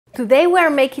Today we are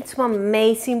making some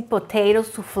amazing potato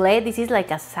souffle. This is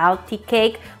like a salty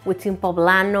cake with some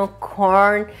poblano,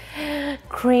 corn,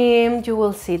 cream. You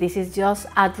will see this is just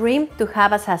a dream to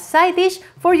have as a side dish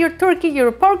for your turkey,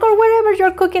 your pork, or wherever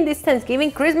you're cooking this Thanksgiving,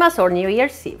 Christmas, or New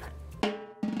Year's Eve.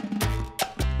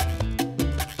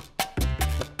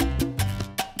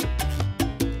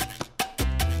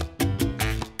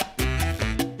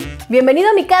 Bienvenido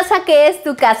a mi casa, que es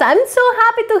tu casa. I'm so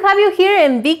happy to have you here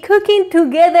and be cooking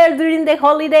together during the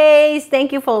holidays.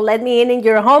 Thank you for letting me in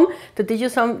your home to teach you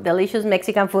some delicious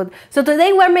Mexican food. So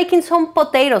today we're making some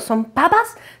potatoes, some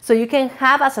papas, so you can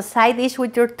have as a side dish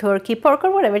with your turkey, pork,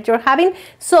 or whatever you're having.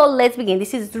 So let's begin.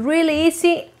 This is really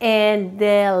easy and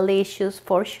delicious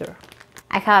for sure.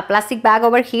 I have a plastic bag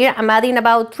over here. I'm adding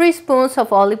about 3 spoons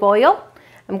of olive oil.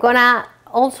 I'm gonna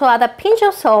also add a pinch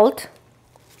of salt,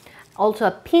 also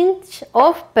a pinch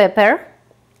of pepper,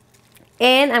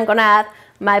 and I'm gonna add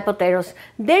my potatoes.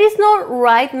 There is no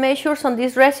right measures on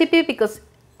this recipe because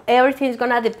everything is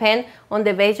gonna depend on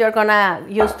the base you're gonna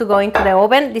use to go into the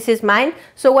oven. This is mine.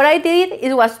 So what I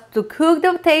did was to cook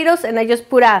the potatoes, and I just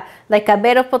put like a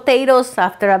bed of potatoes,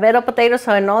 after a bed of potatoes,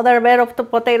 so another bed of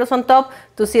potatoes on top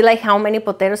to see like how many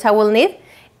potatoes I will need.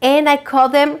 And I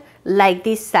cut them like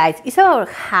this size. It's about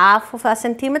half of a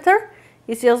centimeter.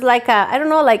 It's just like I don't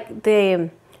know, like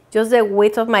just the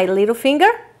width of my little finger.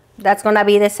 That's gonna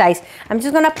be the size. I'm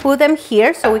just gonna put them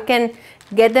here so we can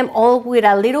get them all with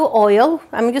a little oil.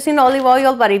 I'm using olive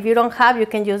oil, but if you don't have, you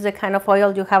can use the kind of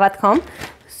oil you have at home,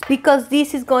 because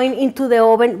this is going into the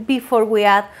oven before we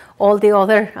add all the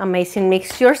other amazing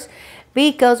mixtures,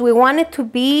 because we want it to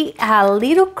be a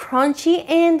little crunchy,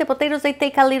 and the potatoes, they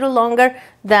take a little longer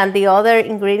than the other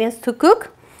ingredients to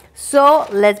cook. So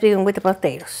let's begin with the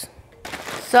potatoes.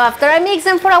 So after I mix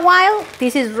them for a while,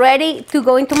 this is ready to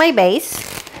go into my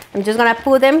base. I'm just gonna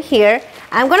put them here.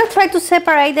 I'm gonna try to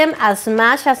separate them as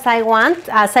much as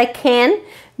I can,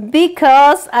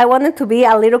 because I want them to be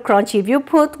a little crunchy. If you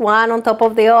put one on top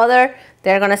of the other,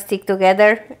 they're gonna stick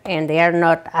together and they are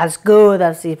not as good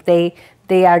as if they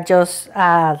are just,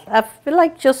 I feel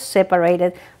like just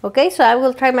separated. Okay, so I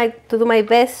will try to do my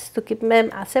best to keep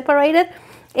them separated.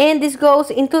 And this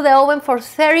goes into the oven for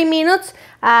 30 minutes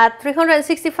at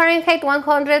 360 Fahrenheit,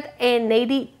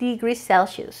 180 degrees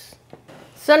Celsius.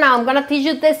 So now I'm gonna teach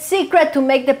you the secret to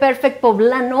make the perfect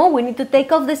poblano. We need to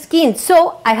take off the skin.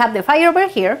 So I have the fire over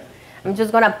here. I'm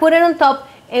just gonna put it on top,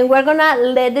 and we're gonna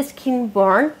let the skin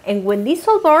burn. And when this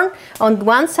all burn on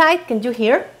one side, can you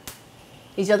hear?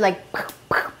 It's just like,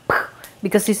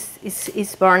 because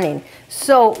it's burning.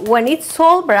 So when it's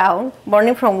all brown,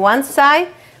 burning from one side,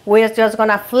 we're just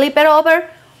gonna flip it over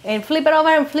and flip it over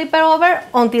and flip it over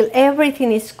until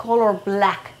everything is color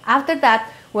black. After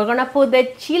that, we're gonna put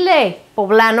the chile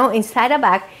poblano inside a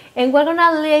bag, and we're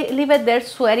gonna leave it there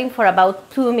sweating for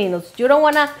about 2 minutes. You don't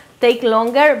wanna take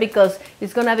longer because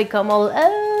it's gonna become all,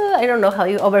 I don't know how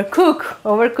you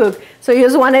overcook. So you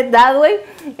just want it that way,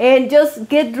 and just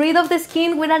get rid of the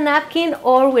skin with a napkin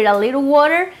or with a little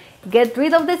water. Get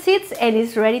rid of the seeds, and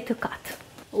it's ready to cut.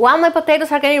 While my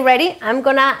potatoes are getting ready, I'm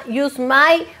gonna use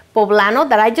my poblano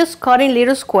that I just cut in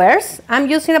little squares. I'm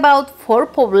using about 4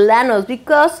 poblanos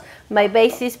because my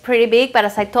base is pretty big, but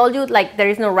as I told you, like, there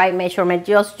is no right measurement.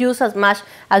 Just use as much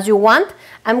as you want.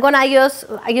 I'm gonna use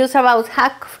about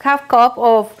half cup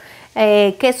of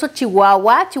queso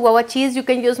Chihuahua cheese. You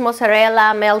can use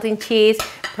mozzarella, melting cheese,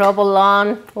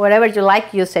 provolone, whatever you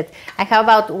like, use it. I have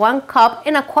about 1.25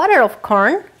 cups of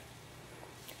corn.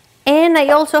 And I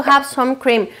also have some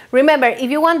cream. Remember, if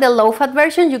you want the low-fat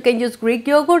version, you can use Greek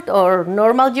yogurt or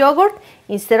normal yogurt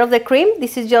instead of the cream.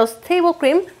 This is just table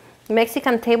cream,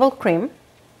 Mexican table cream.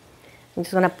 I'm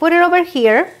just gonna put it over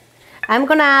here. I'm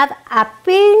gonna add a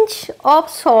pinch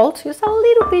of salt, just a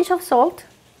little pinch of salt,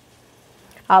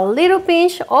 a little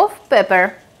pinch of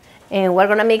pepper, and we're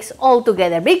gonna mix all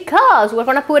together, because we're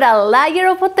gonna put a layer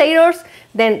of potatoes,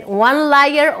 then one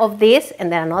layer of this,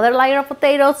 and then another layer of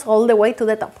potatoes all the way to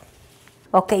the top.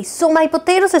 Okay, so my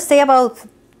potatoes stay about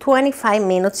 25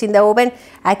 minutes in the oven.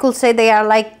 I could say they are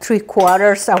like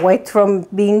 3/4 away from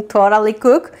being totally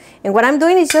cooked. And what I'm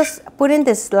doing is just putting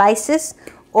the slices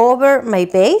over my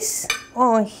base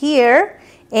on here.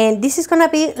 And this is gonna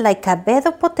be like a bed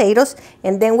of potatoes.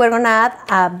 And then we're gonna add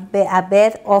a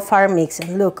bed of our mix.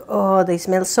 And look, oh, they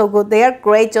smell so good. They are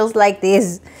great just like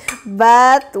this.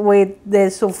 But with the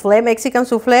souffle, Mexican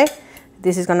souffle,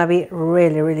 this is gonna be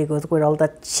really, really good with all the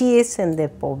cheese and the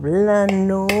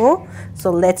poblano.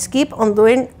 So let's keep on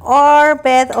doing our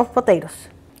bed of potatoes.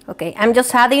 Okay, I'm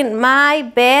just adding my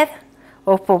bed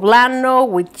of poblano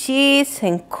with cheese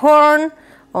and corn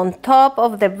on top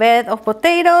of the bed of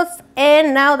potatoes.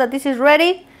 And now that this is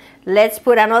ready, let's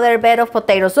put another bed of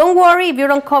potatoes. Don't worry if you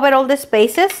don't cover all the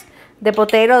spaces. The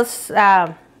potatoes,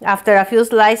 after a few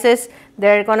slices,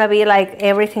 they're gonna be like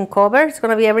everything covered. It's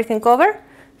gonna be everything covered.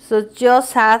 So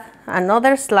just add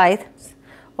another slide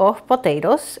of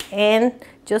potatoes and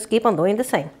just keep on doing the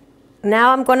same.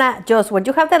 Now I'm gonna just, when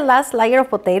you have the last layer of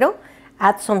potato,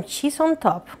 add some cheese on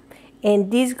top.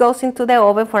 And this goes into the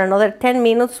oven for another 10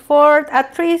 minutes for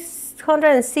at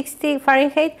 360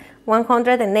 Fahrenheit,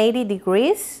 180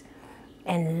 degrees.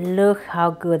 And look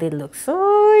how good it looks.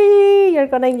 Oh, you're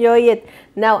gonna enjoy it.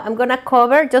 Now I'm gonna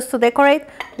cover, just to decorate,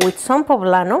 with some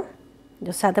poblano.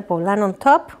 Just add the poblano on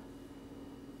top.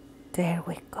 There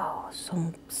we go.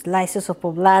 Some slices of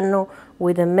poblano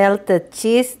with the melted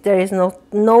cheese. There is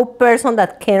no person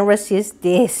that can resist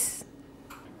this.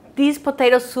 This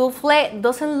potato souffle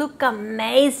doesn't look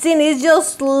amazing. It's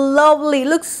just lovely. It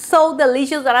looks so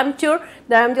delicious that I'm sure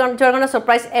that you're gonna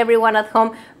surprise everyone at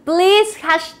home. Please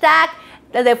hashtag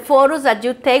the photos that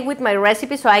you take with my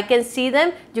recipe so I can see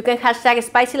them. You can hashtag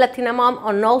Spicy Latina Mom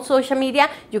on all social media.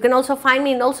 You can also find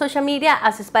me in all social media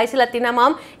as Spicy Latina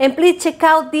Mom. And please check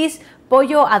out this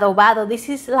pollo adobado. This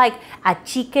is like a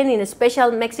chicken in a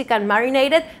special Mexican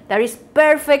marinated that is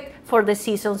perfect for the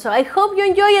season. So I hope you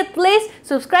enjoy it. Please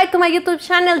subscribe to my YouTube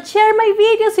channel, share my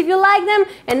videos if you like them,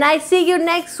 and I see you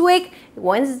next week,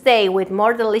 Wednesday, with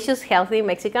more delicious, healthy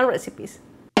Mexican recipes.